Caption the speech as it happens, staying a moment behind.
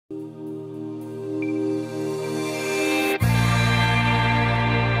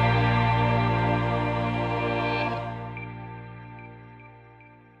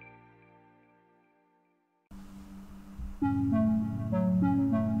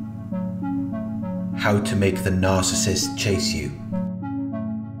how to make the narcissist chase you.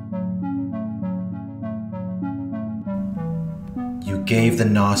 You gave the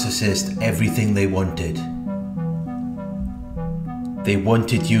narcissist everything they wanted. They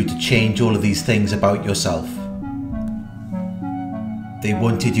wanted you to change all of these things about yourself. They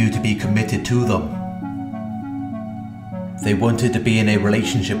wanted you to be committed to them. They wanted to be in a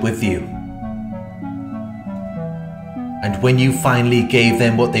relationship with you. And when you finally gave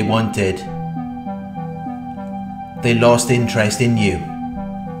them what they wanted, they lost interest in you.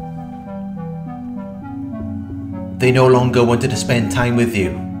 They no longer wanted to spend time with you.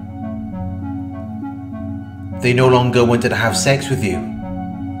 They no longer wanted to have sex with you.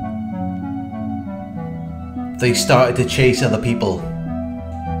 They started to chase other people.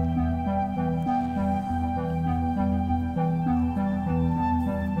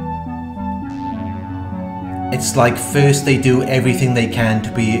 It's like first they do everything they can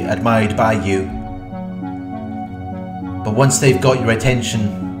to be admired by you. But once they've got your attention,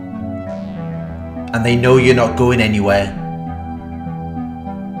 and they know you're not going anywhere,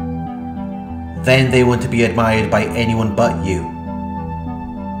 then they want to be admired by anyone but you.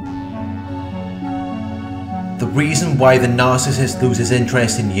 The reason why the narcissist loses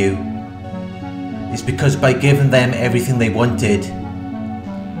interest in you is because by giving them everything they wanted,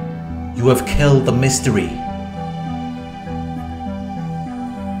 you have killed the mystery.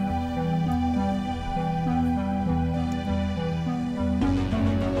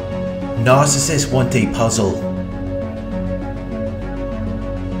 Narcissists want a puzzle.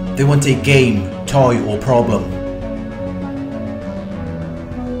 They want a game, toy or problem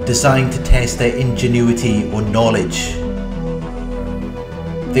designed to test their ingenuity or knowledge.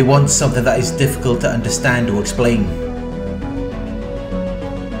 They want something that is difficult to understand or explain.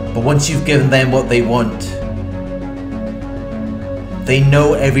 But once you've given them what they want, they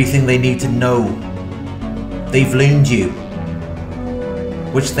know everything they need to know. They've learned you,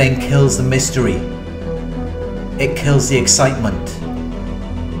 which then kills the mystery. It kills the excitement.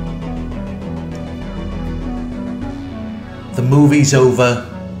 The movie's over.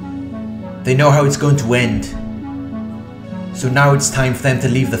 They know how it's going to end. So now it's time for them to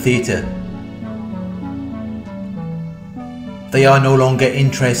leave the theatre. They are no longer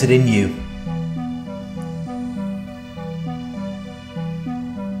interested in you.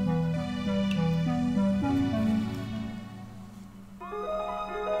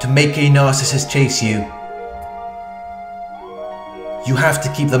 To make a narcissist chase you, you have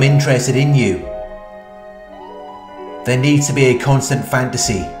to keep them interested in you. There needs to be a constant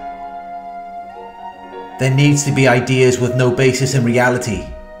fantasy. There needs to be ideas with no basis in reality.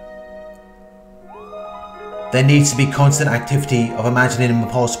 There needs to be constant activity of imagining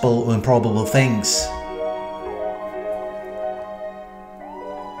impossible or improbable things.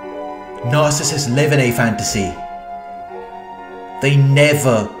 Narcissists live in a fantasy. They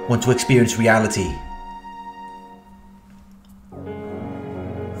never want to experience reality.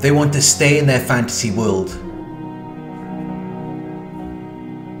 They want to stay in their fantasy world.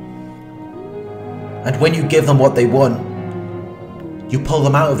 And when you give them what they want, you pull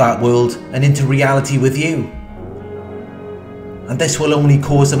them out of that world and into reality with you. And this will only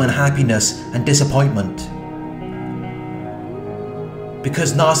cause them unhappiness and disappointment.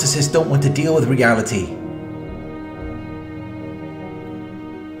 Because narcissists don't want to deal with reality.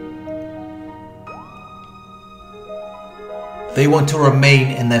 They want to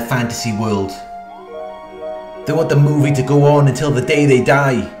remain in their fantasy world. They want the movie to go on until the day they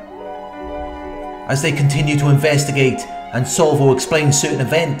die, as they continue to investigate and solve or explain certain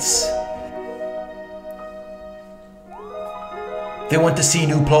events. They want to see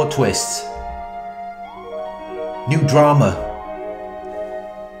new plot twists, new drama,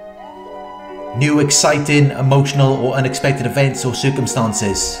 new exciting, emotional or unexpected events or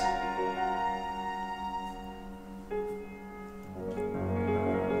circumstances.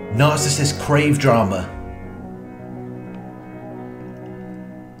 Narcissists crave drama.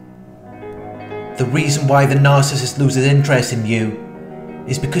 The reason why the narcissist loses interest in you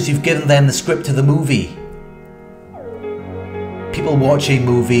is because you've given them the script to the movie. People watch a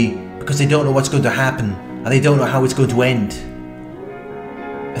movie because they don't know what's going to happen and they don't know how it's going to end.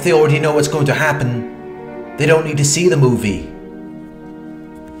 If they already know what's going to happen, they don't need to see the movie.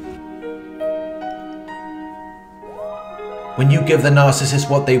 When you give the narcissist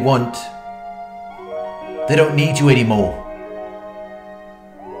what they want, they don't need you anymore.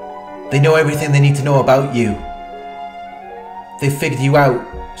 They know everything they need to know about you. They've figured you out,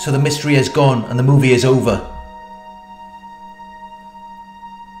 so the mystery is gone and the movie is over.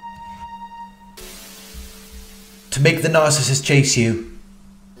 To make the narcissist chase you,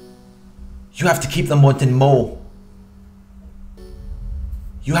 You have to keep them wanting more.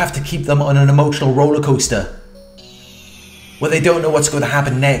 You have to keep them on an emotional roller coaster where they don't know what's going to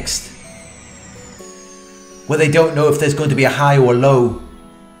happen next, where they don't know if there's going to be a high or a low,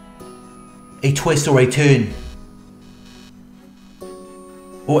 a twist or a turn,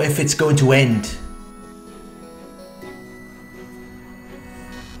 or if it's going to end.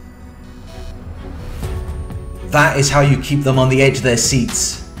 That is how you keep them on the edge of their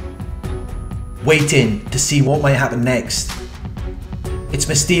seats, waiting to see what might happen next. It's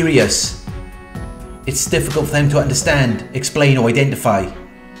mysterious. It's difficult for them to understand, explain or identify.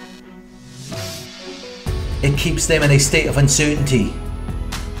 It keeps them in a state of uncertainty,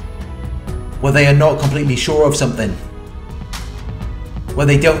 where they are not completely sure of something, where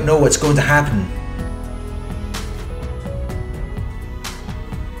they don't know what's going to happen.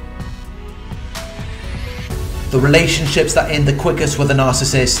 The relationships that end the quickest with a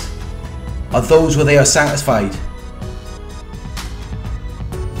narcissist are those where they are satisfied,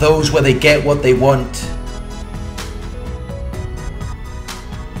 those where they get what they want.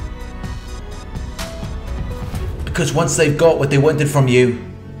 Because once they've got what they wanted from you,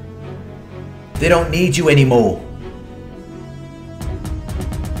 they don't need you anymore.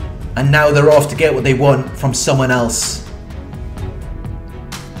 And now they're off to get what they want from someone else.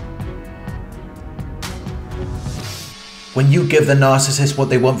 When you give the narcissist what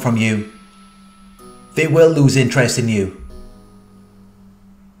they want from you, they will lose interest in you.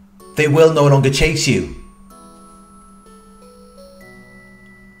 They will no longer chase you.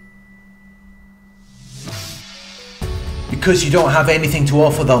 Because you don't have anything to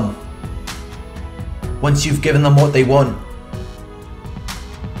offer them. Once you've given them what they want,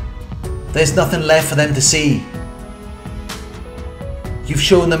 there's nothing left for them to see. You've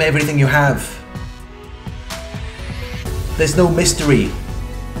shown them everything you have. There's no mystery.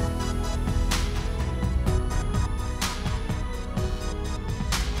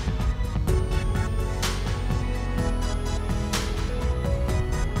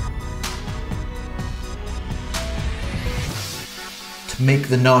 To make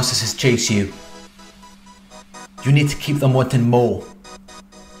the narcissist chase you, you need to keep them wanting more.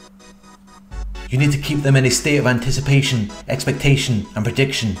 You need to keep them in a state of anticipation, expectation and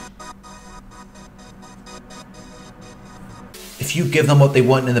prediction. If you give them what they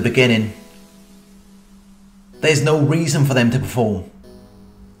want in the beginning, there's no reason for them to perform.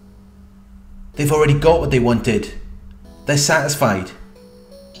 They've already got what they wanted. They're satisfied.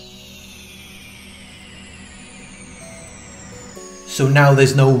 So now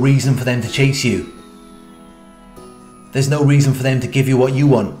there's no reason for them to chase you. There's no reason for them to give you what you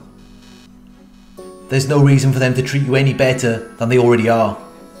want. There's no reason for them to treat you any better than they already are.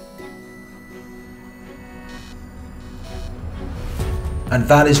 And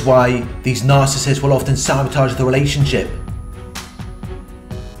that is why these narcissists will often sabotage the relationship.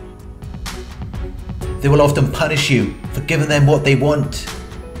 They will often punish you for giving them what they want.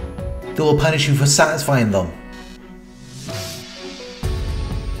 They will punish you for satisfying them.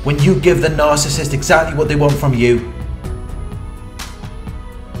 When you give the narcissist exactly what they want from you,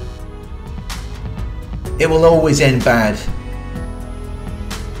 it will always end bad.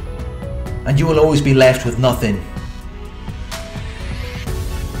 And you will always be left with nothing.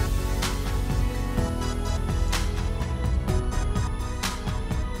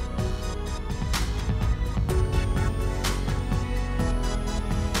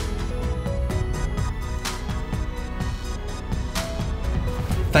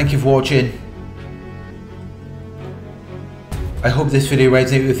 Thank you for watching. I hope this video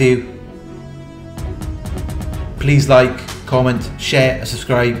resonated with you. Please like, comment, share and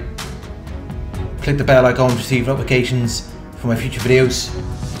subscribe. Click the bell icon to receive notifications for my future videos.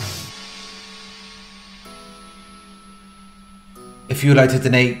 If you would like to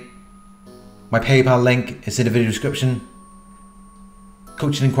donate, my PayPal link is in the video description.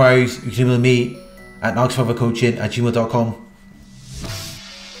 Coaching inquiries, you can email me at narcsurvivorcoaching@gmail.com.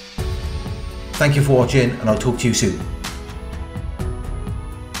 Thank you for watching and I'll talk to you soon.